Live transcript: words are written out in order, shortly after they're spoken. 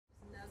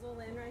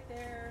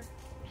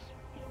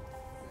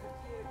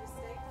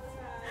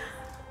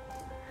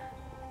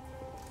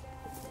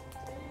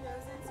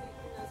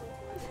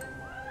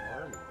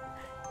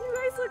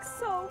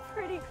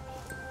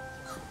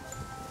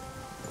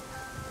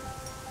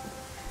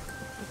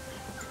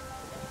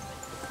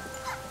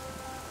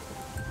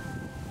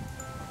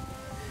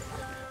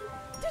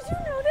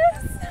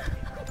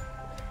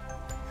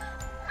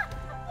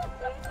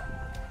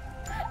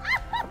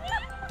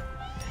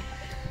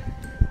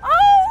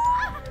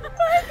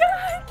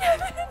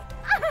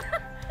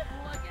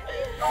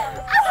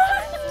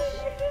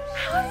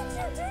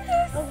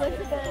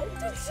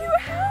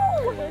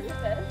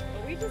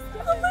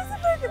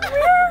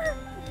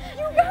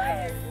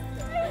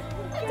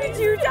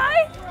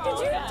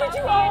Did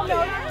you all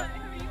know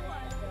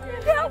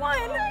that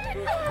one?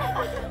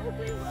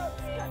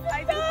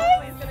 I think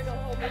Holli is gonna go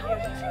home with you. How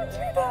did you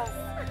do this?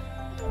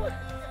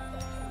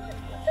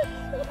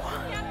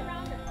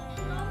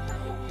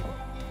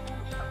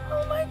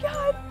 Oh my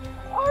God!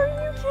 Are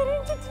you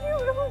kidding?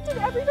 Did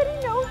everybody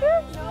know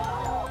this?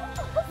 No.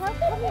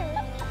 Come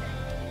here.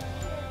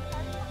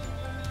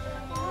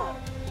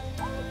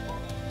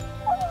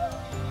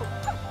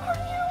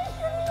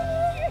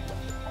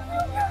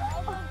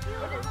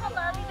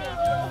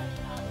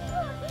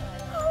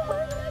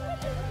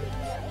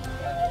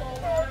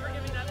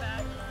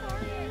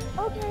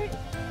 Okay.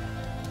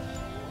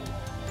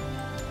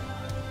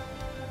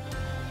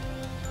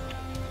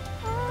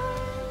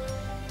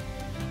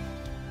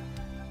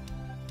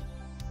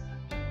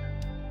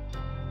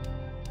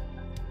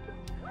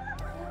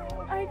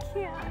 I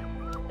can't.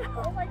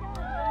 Oh my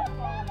God.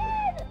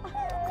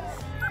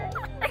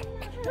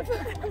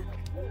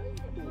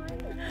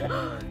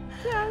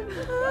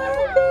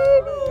 Hi,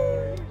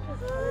 baby.